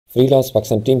Freelance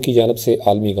Pakistan team की जानब से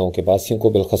आलमी गाँव के बासियों को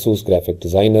बिलखसूस graphic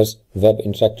designers, web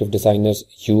interactive designers,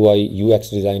 UI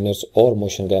UX designers और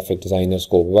मोशन ग्राफिक डिज़ाइनर्स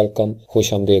को वेलकम,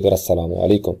 खुशामदीद और अस्सलाम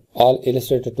वालेकुम। ऑल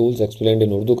इलस्ट्रेटर टूल्स एक्सप्लेन्ड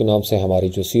इन उर्दू के नाम से हमारी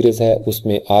जो सीरीज़ है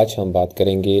उसमें आज हम बात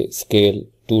करेंगे स्केल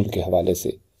टूल के हवाले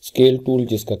से। स्केल टूल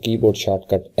जिसका कीबोर्ड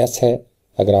शॉर्टकट S है।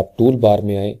 अगर आप टूल बार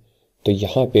में आए तो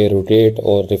यहाँ पे रोटेट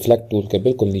और रिफ्लेक्ट टूल के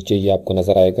बिल्कुल नीचे ये आपको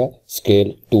नजर आएगा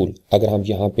स्केल टूल। अगर हम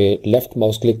यहाँ पे लेफ्ट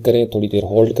माउस क्लिक करें, थोड़ी देर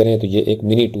होल्ड करें तो ये एक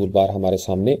मिनी टूल बार हमारे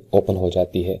सामने ओपन हो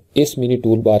जाती है। इस मिनी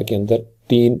टूल बार के अंदर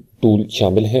 3 टूल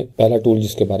शामिल हैं। पहला टूल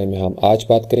जिसके बारे में हम आज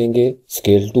बात करेंगे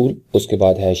स्केल टूल, उसके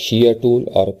बाद है शेयर टूल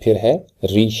और फिर है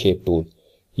रीशेप टूल।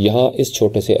 यहाँ इस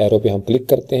छोटे से एरो पे हम क्लिक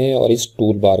करते हैं और इस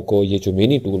टूल बार को, ये जो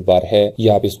मिनी टूल बार है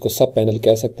या आप इसको सब पैनल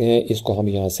कह सकते हैं, इसको हम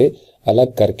यहाँ से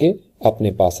अलग करके अपने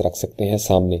पास रख सकते हैं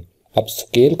सामने। अब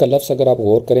स्केल का लफ्ज़ अगर आप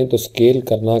गौर करें तो स्केल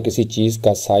करना, किसी चीज़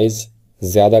का साइज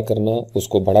ज़्यादा करना,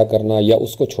 उसको बड़ा करना या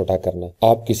उसको छोटा करना,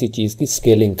 आप किसी चीज़ की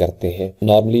स्केलिंग करते हैं।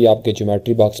 नॉर्मली आपके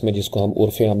ज्योमेट्री बॉक्स में, जिसको हम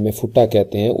उर्फ़े आम में फुट्टा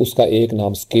कहते हैं, उसका एक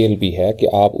नाम स्केल भी है कि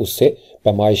आप उससे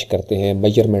पैमाइश करते हैं,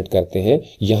 मेजरमेंट करते हैं।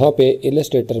 यहाँ पे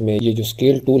इलस्ट्रेटर में ये जो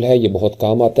स्केल टूल है ये बहुत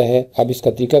काम आता है। अब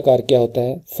इसका तरीकाकार क्या होता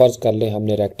है, फ़र्ज़ कर ले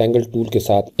हमने रेक्टेंगल टूल के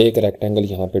साथ एक रेक्टेंगल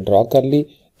यहाँ पे ड्रॉ कर ली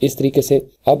इस तरीके से।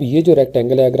 अब ये जो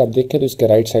रेक्टेंगल है अगर आप देखें तो इसके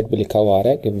राइट साइड पे लिखा हुआ आ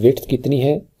रहा है कि विड्थ कितनी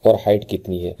है और हाइट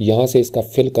कितनी है। यहाँ से इसका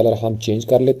फिल कलर हम चेंज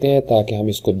कर लेते हैं ताकि हम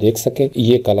इसको देख सकें।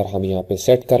 ये कलर हम यहाँ पे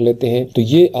सेट कर लेते हैं। तो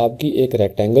ये आपकी एक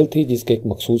रेक्टेंगल थी जिसके एक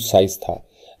मखसूस साइज था।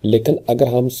 लेकिन अगर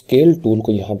हम स्केल टूल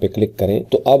को यहाँ पे क्लिक करें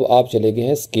तो अब आप चले गए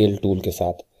हैं स्केल टूल के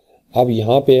साथ। अब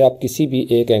यहाँ पे आप किसी भी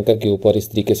एक एंकर के ऊपर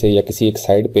इस तरीके से या किसी एक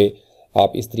साइड पे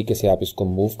आप इस तरीके से आप इसको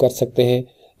मूव कर सकते हैं।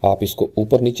 आप इसको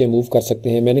ऊपर नीचे मूव कर सकते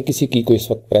हैं। मैंने किसी की को इस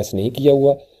वक्त प्रेस नहीं किया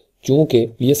हुआ क्योंकि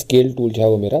ये स्केल टूल जो है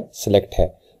वो मेरा सिलेक्ट है।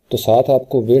 तो साथ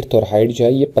आपको विड्थ और हाइट जो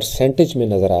है ये परसेंटेज में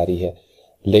नज़र आ रही है।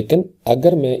 लेकिन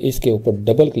अगर मैं इसके ऊपर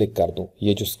डबल क्लिक कर दूं,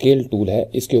 ये जो स्केल टूल है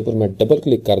इसके ऊपर मैं डबल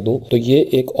क्लिक कर दूं तो ये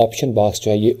एक ऑप्शन बॉक्स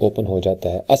जो है ये ओपन हो जाता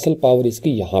है। असल पावर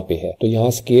इसकी यहाँ पे है। तो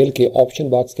यहाँ स्केल के ऑप्शन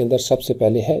बॉक्स के अंदर सबसे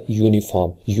पहले है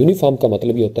यूनिफॉर्म। यूनिफॉर्म का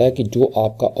मतलब ये होता है कि जो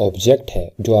आपका ऑब्जेक्ट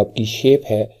है, जो आपकी शेप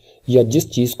है या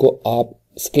जिस चीज़ को आप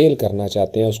स्केल करना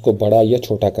चाहते हैं, उसको बड़ा या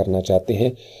छोटा करना चाहते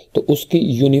हैं, तो उसकी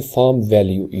यूनिफॉर्म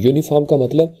वैल्यू। यूनिफॉर्म का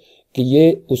मतलब कि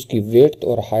ये उसकी विड्थ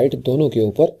और हाइट दोनों के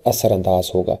ऊपर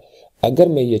असरअंदाज होगा। अगर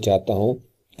मैं ये चाहता हूँ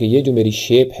कि ये जो मेरी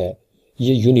शेप है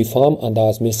ये यूनिफॉर्म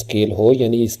अंदाज में स्केल हो,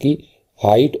 यानी इसकी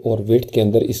हाइट और विड्थ के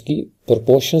अंदर इसकी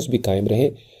प्रोपोर्शंस भी कायम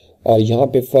रहें, और यहाँ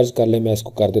पे फ़र्ज़ कर ले मैं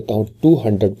इसको कर देता हूँ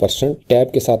 200%। टैब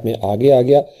के साथ में आगे आ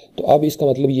गया। तो अब इसका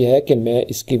मतलब ये है कि मैं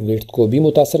इसकी विड्थ को भी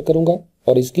मुतासर करूँगा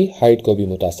और इसकी हाइट को भी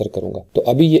मुतासर करूंगा। तो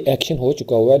अभी ये एक्शन हो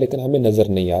चुका हुआ है लेकिन हमें नज़र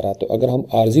नहीं आ रहा। तो अगर हम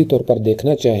आर्जी तौर पर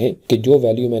देखना चाहें कि जो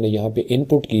वैल्यू मैंने यहाँ पे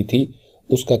इनपुट की थी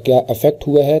उसका क्या इफेक्ट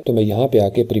हुआ है, तो मैं यहाँ पे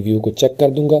आके प्रीव्यू को चेक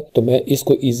कर दूंगा। तो मैं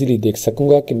इसको इजीली देख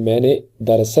सकूंगा कि मैंने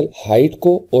दरअसल हाइट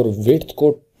को और विड्थ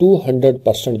को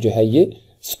 200% जो है ये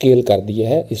स्केल कर दिया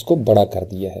है, इसको बड़ा कर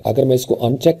दिया है। अगर मैं इसको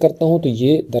अनचेक करता हूं तो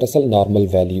ये दरअसल नॉर्मल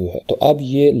वैल्यू है। तो अब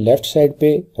ये लेफ्ट साइड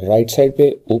पे, राइट साइड पे,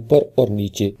 ऊपर और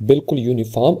नीचे बिल्कुल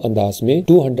यूनिफॉर्म अंदाज में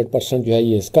 200% जो है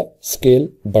ये इसका स्केल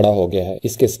बड़ा हो गया है,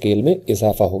 इसके स्केल में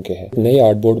इजाफा हो गया है। नए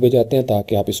आर्टबोर्ड पे जाते हैं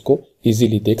ताकि आप इसको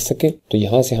इजीली देख सकें। तो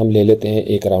यहाँ से हम ले लेते हैं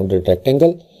एक राउंडेड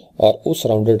रेक्टेंगल और उस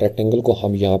राउंडेड रेक्टेंगल को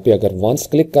हम यहाँ पे अगर वंस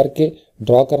क्लिक करके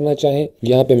ड्रॉ करना चाहें,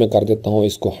 यहाँ पे मैं कर देता हूँ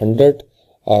इसको 100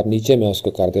 और नीचे मैं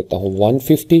उसको कर देता हूँ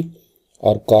 150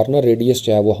 और कॉर्नर रेडियस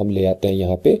जो है वो हम ले आते हैं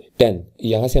यहाँ पे 10।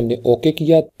 यहाँ से हमने ओके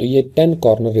किया तो ये 10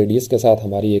 कॉर्नर रेडियस के साथ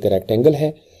हमारी एक रेक्टेंगल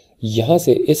है। यहाँ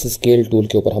से इस स्केल टूल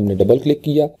के ऊपर हमने डबल क्लिक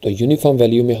किया तो यूनिफॉर्म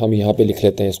वैल्यू में हम यहाँ पे लिख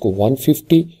लेते हैं इसको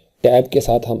 150। टैब के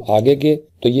साथ हम आगे गए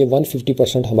तो ये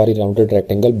 150% हमारी राउंडेड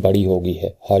रेक्टेंगल बड़ी हो गई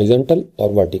है हॉरिजॉन्टल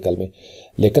और वर्टिकल में।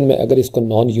 लेकिन मैं अगर इसको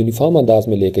नॉन यूनिफॉर्म अंदाज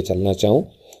में लेके चलना चाहूँ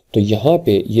तो यहाँ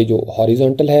पे ये जो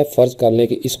हॉरिजॉन्टल है, फ़र्ज़ कर लें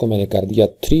कि इसको मैंने कर दिया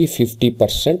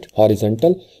 350%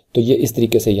 हॉरिजॉन्टल, तो ये इस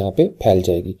तरीके से यहाँ पे फैल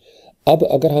जाएगी। अब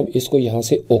अगर हम इसको यहाँ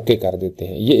से ओके कर देते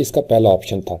हैं, ये इसका पहला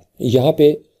ऑप्शन था। यहाँ पे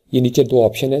ये नीचे 2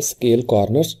 ऑप्शन है, स्केल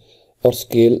कॉर्नर्स और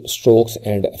स्केल स्ट्रोक्स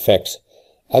एंड इफेक्ट्स।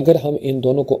 अगर हम इन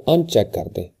दोनों को अनचेक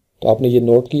कर दें तो आपने ये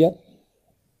नोट किया,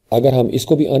 अगर हम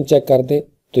इसको भी अनचेक कर दें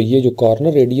तो ये जो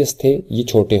कॉर्नर रेडियस थे ये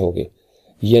छोटे हो गए।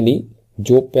 यानी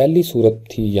जो पहली सूरत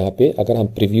थी यहाँ पे, अगर हम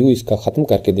प्रीव्यू इसका ख़त्म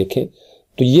करके देखें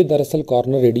तो ये दरअसल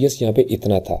कॉर्नर रेडियस यहाँ पे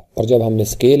इतना था, और जब हमने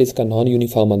स्केल इसका नॉन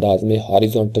यूनिफॉर्म अंदाज में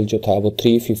हॉरिजॉन्टल जो था वो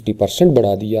 350%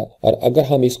 बढ़ा दिया, और अगर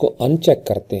हम इसको अनचेक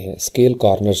करते हैं स्केल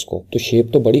कॉर्नर्स को तो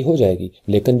शेप तो बड़ी हो जाएगी,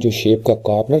 लेकिन जो शेप का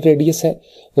कॉर्नर रेडियस है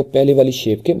वो पहले वाली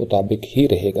शेप के मुताबिक ही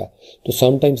रहेगा। तो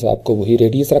समटाइम्स आपको वही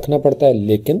रेडियस रखना पड़ता है।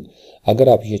 लेकिन अगर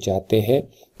आप ये चाहते हैं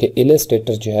कि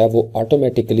इलस्ट्रेटर जो है वो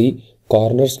ऑटोमेटिकली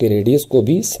कॉर्नर्स के रेडियस को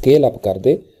भी स्केल अप कर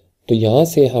दे تو یہاں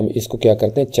سے ہم اس کو کیا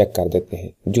کرتے ہیں چیک کر دیتے ہیں.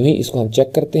 جو ہی اس کو ہم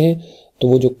چیک کرتے ہیں تو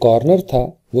وہ جو کارنر تھا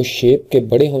وہ شیپ کے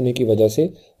بڑے ہونے کی وجہ سے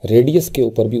ریڈیس کے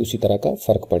اوپر بھی اسی طرح کا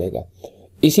فرق پڑے گا.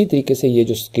 اسی طریقے سے یہ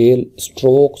جو اسکیل،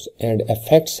 اسٹروکس اینڈ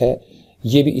ایفیکٹس ہے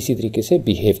یہ بھی اسی طریقے سے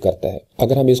بیہیو کرتا ہے.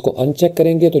 اگر ہم اس کو ان چیک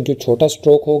کریں گے تو جو چھوٹا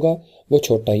اسٹروک ہوگا وہ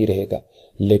چھوٹا ہی رہے گا،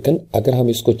 لیکن اگر ہم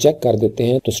اس کو چیک کر دیتے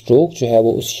ہیں تو اسٹروک جو ہے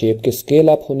وہ اس شیپ کے اسکیل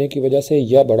اپ ہونے کی وجہ سے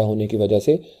یا بڑا ہونے کی وجہ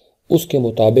سے اس کے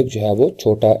مطابق جو ہے وہ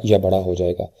چھوٹا یا بڑا ہو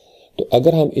جائے گا. تو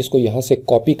اگر ہم اس کو یہاں سے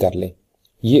کاپی کر لیں،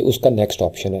 یہ اس کا نیکسٹ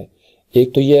آپشن ہے.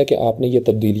 ایک تو یہ ہے کہ آپ نے یہ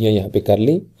تبدیلیاں یہاں پہ کر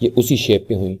لیں، یہ اسی شیپ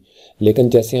پہ ہوئیں، لیکن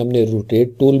جیسے ہم نے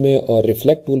روٹیٹ ٹول میں اور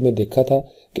ریفلیکٹ ٹول میں دیکھا تھا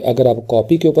کہ اگر آپ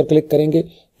کاپی کے اوپر کلک کریں گے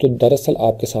تو دراصل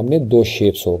آپ کے سامنے دو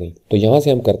شیپس ہو گئیں. تو یہاں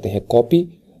سے ہم کرتے ہیں کاپی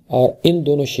اور ان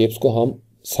دونوں شیپس کو ہم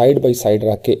سائیڈ بائی سائیڈ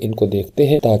رکھ کے ان کو دیکھتے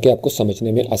ہیں تاکہ آپ کو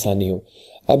سمجھنے میں آسانی ہو.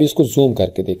 اب اس کو زوم کر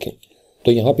کے دیکھیں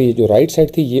تو یہاں پہ یہ جو رائٹ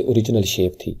سائڈ تھی یہ اوریجنل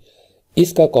شیپ تھی.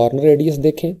 اس کا کارنر ریڈیس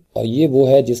دیکھیں اور یہ وہ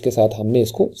ہے جس کے ساتھ ہم نے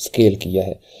اس کو اسکیل کیا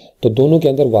ہے. تو دونوں کے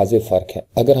اندر واضح فرق ہے.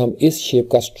 اگر ہم اس شیپ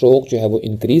کا اسٹروک جو ہے وہ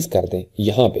انکریز کر دیں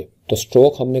یہاں پہ تو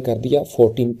اسٹروک ہم نے کر دیا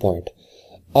 14 پوائنٹ.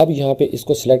 اب یہاں پہ اس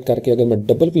کو سلیکٹ کر کے اگر میں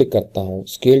ڈبل کلک کرتا ہوں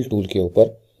اسکیل ٹول کے اوپر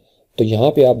تو یہاں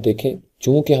پہ آپ دیکھیں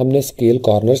چونکہ ہم نے اسکیل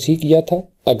کارنرز ہی کیا تھا،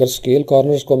 اگر اسکیل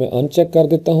کارنرز کو میں ان چیک کر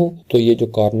دیتا ہوں تو یہ جو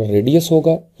کارنر ریڈیس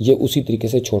ہوگا یہ اسی طریقے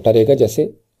سے چھوٹا رہے گا جیسے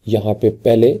یہاں پہ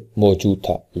پہلے موجود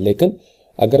تھا. لیکن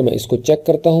اگر میں اس کو چیک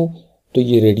کرتا ہوں تو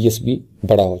یہ ریڈیس بھی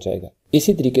بڑا ہو جائے گا.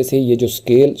 اسی طریقے سے یہ جو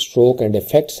اسکیل، اسٹروک اینڈ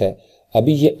ایفیکٹس ہے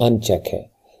ابھی یہ ان چیک ہے.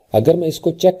 اگر میں اس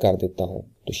کو چیک کر دیتا ہوں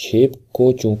تو شیپ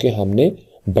کو چونکہ ہم نے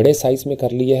بڑے سائز میں کر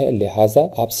لیا ہے لہٰذا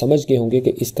آپ سمجھ گئے ہوں گے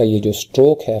کہ اس کا یہ جو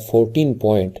اسٹروک ہے 14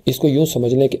 پوائنٹ، اس کو یوں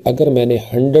سمجھ لیں کہ اگر میں نے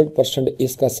 100%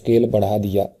 اس کا اسکیل بڑھا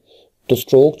دیا تو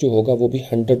اسٹروک جو ہوگا وہ بھی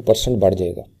 100% بڑھ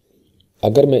جائے گا.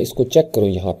 اگر میں اس کو چیک کروں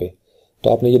یہاں پہ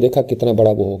تو آپ نے یہ دیکھا کتنا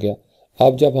بڑا وہ ہو گیا.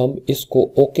 اب جب ہم اس کو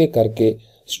اوکے کر کے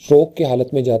اسٹروک کے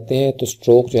حالت میں جاتے ہیں تو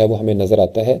اسٹروک جو ہے وہ ہمیں نظر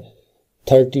آتا ہے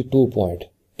 32 پوائنٹ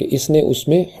کہ اس نے اس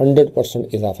میں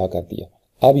 100% اضافہ کر دیا.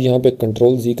 اب یہاں پہ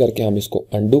کنٹرول زی کر کے ہم اس کو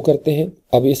انڈو کرتے ہیں.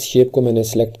 اب اس شیپ کو میں نے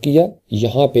سلیکٹ کیا،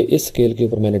 یہاں پہ اس اسکیل کے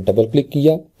اوپر میں نے ڈبل کلک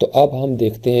کیا تو اب ہم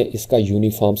دیکھتے ہیں اس کا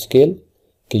یونیفارم اسکیل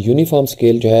کہ یونیفارم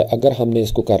اسکیل جو ہے اگر ہم نے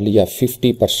اس کو کر لیا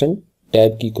 50%،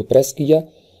 ٹیب کی کو پریس کیا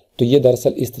تو یہ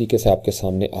دراصل اس طریقے سے آپ کے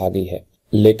سامنے آ گئی ہے.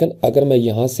 لیکن اگر میں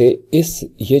یہاں سے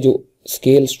یہ جو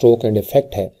اسکیل، اسٹروک اینڈ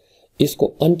ایفیکٹ ہے اس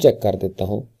کو ان چیک کر دیتا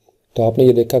ہوں تو آپ نے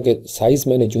یہ دیکھا کہ سائز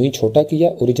میں نے جو ہی چھوٹا کیا،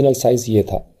 اوریجنل سائز یہ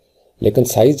تھا، لیکن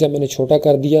سائز جب میں نے چھوٹا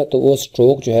کر دیا تو وہ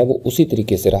اسٹروک جو ہے وہ اسی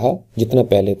طریقے سے رہا جتنا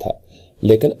پہلے تھا.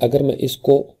 لیکن اگر میں اس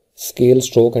کو اسکیل،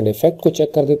 اسٹروک اینڈ ایفیکٹ کو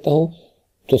چیک کر دیتا ہوں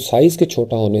تو سائز کے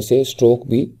چھوٹا ہونے سے اسٹروک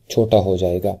بھی چھوٹا ہو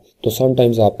جائے گا. تو سم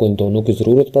ٹائمز آپ کو ان دونوں کی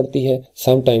ضرورت پڑتی ہے،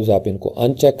 سم ٹائمز آپ ان کو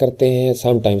ان چیک کرتے ہیں،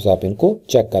 سم ٹائمز آپ ان کو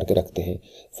چیک کر کے رکھتے ہیں.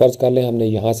 فرض کر لیں ہم نے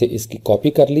یہاں سے اس کی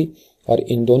کاپی کر لی اور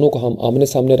ان دونوں کو ہم آمنے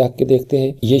سامنے رکھ کے دیکھتے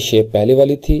ہیں. یہ شیپ پہلے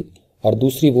والی تھی اور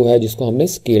دوسری وہ ہے جس کو ہم نے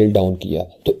اسکیل ڈاؤن کیا.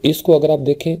 تو اس کو اگر آپ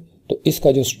دیکھیں تو اس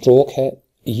کا جو اسٹروک ہے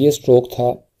یہ اسٹروک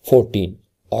تھا 14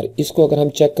 اور اس کو اگر ہم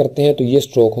چیک کرتے ہیں تو یہ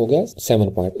اسٹروک ہو گیا 7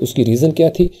 پوائنٹ. اس کی ریزن کیا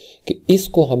تھی کہ اس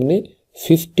کو ہم نے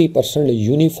 50%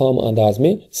 یونیفارم انداز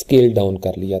میں اسکیل ڈاؤن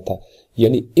کر لیا تھا،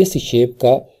 یعنی اس شیپ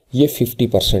کا یہ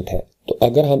 50% ہے. تو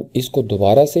اگر ہم اس کو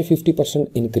دوبارہ سے 50%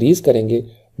 انکریز کریں گے،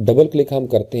 ڈبل کلک ہم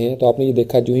کرتے ہیں تو آپ نے یہ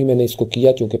دیکھا جو ہی میں نے اس کو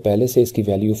کیا چونکہ پہلے سے اس کی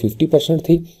ویلیو 50%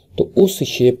 تھی تو اس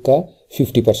شیپ کا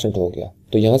 50% ہو گیا.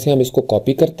 تو یہاں سے ہم اس کو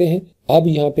کاپی کرتے ہیں. اب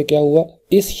یہاں پہ کیا ہوا،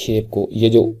 اس شیپ کو، یہ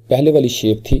جو پہلے والی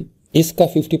شیپ تھی اس کا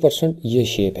 50% یہ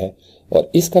شیپ ہے اور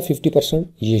اس کا 50%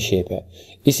 یہ شیپ ہے.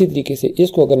 اسی طریقے سے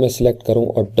اس کو اگر میں سلیکٹ کروں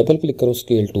اور ڈبل کلک کروں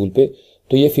اسکیل ٹول پہ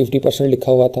تو یہ 50%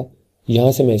 لکھا ہوا تھا.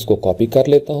 یہاں سے میں اس کو کاپی کر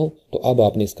لیتا ہوں تو اب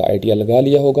آپ نے اس کا آئیڈیا لگا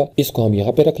لیا ہوگا. اس کو ہم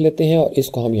یہاں پہ رکھ لیتے ہیں اور اس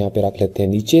کو ہم یہاں پہ رکھ لیتے ہیں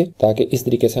نیچے تاکہ اس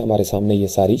طریقے سے ہمارے سامنے یہ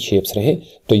ساری شیپس رہیں.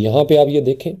 تو یہاں پہ آپ یہ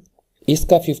دیکھیں اس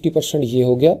کا 50% یہ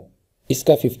ہو گیا، اس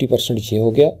کا 50% یہ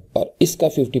ہو گیا اور اس کا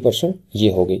 50%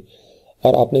 یہ ہو گئی.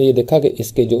 اور آپ نے یہ دیکھا کہ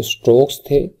اس کے جو سٹروکس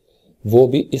تھے وہ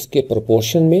بھی اس کے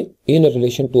پروپورشن میں in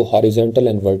relation to horizontal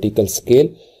and vertical scale,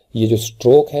 یہ جو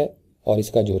سٹروک ہے اور اس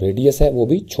کا جو ریڈیس ہے وہ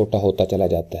بھی چھوٹا ہوتا چلا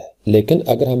جاتا ہے. لیکن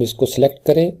اگر ہم اس کو سلیکٹ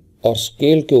کریں اور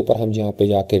اسکیل کے اوپر ہم یہاں پہ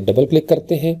جا کے ڈبل کلک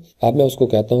کرتے ہیں، اب میں اس کو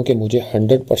کہتا ہوں کہ مجھے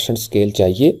 100% اسکیل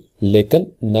چاہیے، لیکن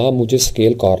نہ مجھے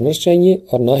اسکیل کارنرز چاہیے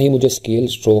اور نہ ہی مجھے اسکیل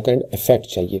اسٹروک اینڈ ایفیکٹ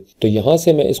چاہیے. تو یہاں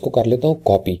سے میں اس کو کر لیتا ہوں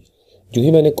کاپی. جو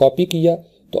ہی میں نے کاپی کیا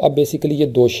تو اب بیسیکلی یہ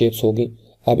دو شیپس ہو گئی.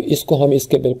 اب اس کو ہم اس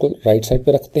کے بالکل رائٹ سائڈ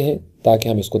پہ رکھتے ہیں تاکہ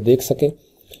ہم اس کو دیکھ سکیں.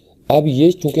 اب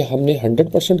یہ چونکہ ہم نے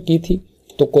 100% کی تھی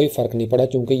تو کوئی فرق نہیں پڑا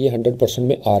چونکہ یہ 100%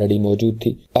 میں آلریڈی موجود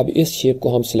تھی. اب اس شیپ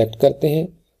کو ہم سلیکٹ کرتے ہیں،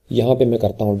 یہاں پہ میں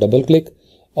کرتا ہوں ڈبل کلک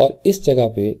اور اس جگہ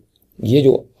پہ یہ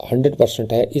جو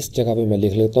 100% ہے اس جگہ پہ میں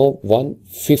لکھ لیتا ہوں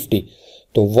 150.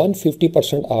 تو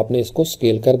 150% آپ نے اس کو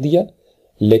اسکیل کر دیا،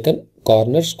 لیکن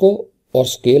کارنرز کو اور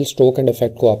اسکیل اسٹروک اینڈ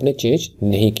افیکٹ کو آپ نے چینج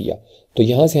نہیں کیا. تو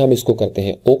یہاں سے ہم اس کو کرتے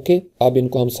ہیں اوکے. اب ان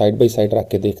کو ہم سائڈ بائی سائڈ رکھ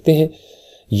کے دیکھتے ہیں.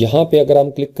 یہاں پہ اگر ہم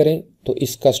کلک کریں تو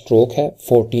اس کا اسٹروک ہے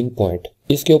 14 پوائنٹ.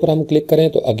 اس کے اوپر ہم کلک کریں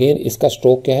تو اگین اس کا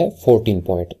اسٹروک کیا ہے 14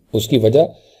 پوائنٹ. اس کی وجہ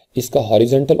اس کا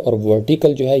ہاریزنٹل اور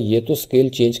ورٹیکل جو ہے یہ تو اسکیل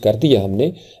چینج کر دیا ہم نے,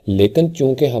 لیکن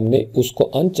چونکہ ہم نے اس کو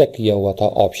ان چیک کیا ہوا تھا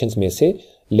آپشنز میں سے,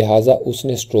 لہٰذا اس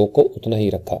نے اسٹروک کو اتنا ہی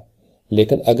رکھا.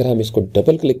 لیکن اگر ہم اس کو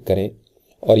ڈبل کلک کریں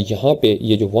اور یہاں پہ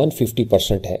یہ جو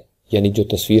 150% ہے, یعنی جو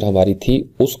تصویر ہماری تھی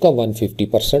اس کا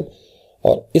 150%,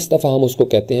 اور اس دفعہ ہم اس کو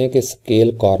کہتے ہیں کہ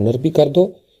اسکیل کارنر بھی کر دو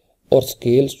اور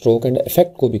اسکیل اسٹروک اینڈ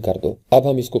افیکٹ کو بھی کر دو. اب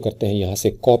ہم اس کو کرتے ہیں یہاں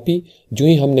سے کاپی. جو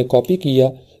ہی ہم نے کاپی کیا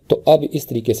تو اب اس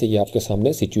طریقے سے یہ آپ کے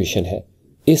سامنے سچویشن ہے.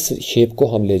 اس شیپ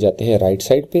کو ہم لے جاتے ہیں رائٹ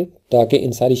سائڈ پہ تاکہ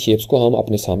ان ساری شیپس کو ہم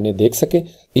اپنے سامنے دیکھ سکیں.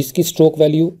 اس کی اسٹروک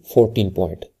ویلیو 14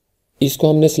 پوائنٹ. اس کو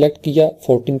ہم نے سلیکٹ کیا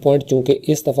 14 پوائنٹ, چونکہ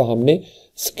اس دفعہ ہم نے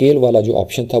اسکیل والا جو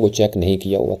آپشن تھا وہ چیک نہیں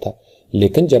کیا ہوا تھا.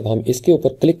 لیکن جب ہم اس کے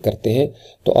اوپر کلک کرتے ہیں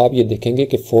تو آپ یہ دیکھیں گے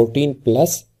کہ 14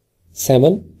 +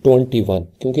 7 21,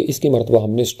 کیونکہ اس کی مرتبہ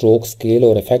ہم نے اسٹروک اسکیل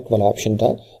اور افیکٹ والا آپشن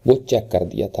تھا وہ چیک کر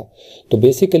دیا تھا. تو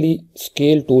بیسیکلی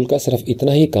اسکیل ٹول کا صرف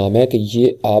اتنا ہی کام ہے کہ یہ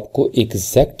آپ کو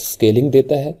ایگزیکٹ اسکیلنگ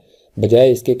دیتا ہے,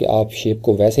 بجائے اس کے کہ آپ شیپ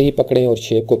کو ویسے ہی پکڑیں اور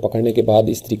شیپ کو پکڑنے کے بعد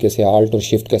اس طریقے سے آلٹ اور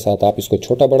شفٹ کے ساتھ آپ اس کو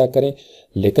چھوٹا بڑا کریں.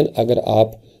 لیکن اگر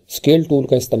آپ اسکیل ٹول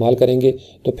کا استعمال کریں گے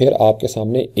تو پھر آپ کے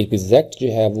سامنے ایگزیکٹ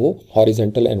جو ہے وہ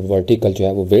ہاریزنٹل اینڈ ورٹیکل جو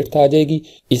ہے وہ ویڈتھ آ جائے گی.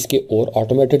 اس کے اور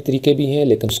آٹومیٹڈ طریقے بھی ہیں,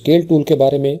 لیکن اسکیل ٹول کے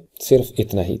بارے میں صرف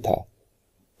اتنا ہی تھا.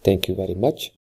 Thank you very much.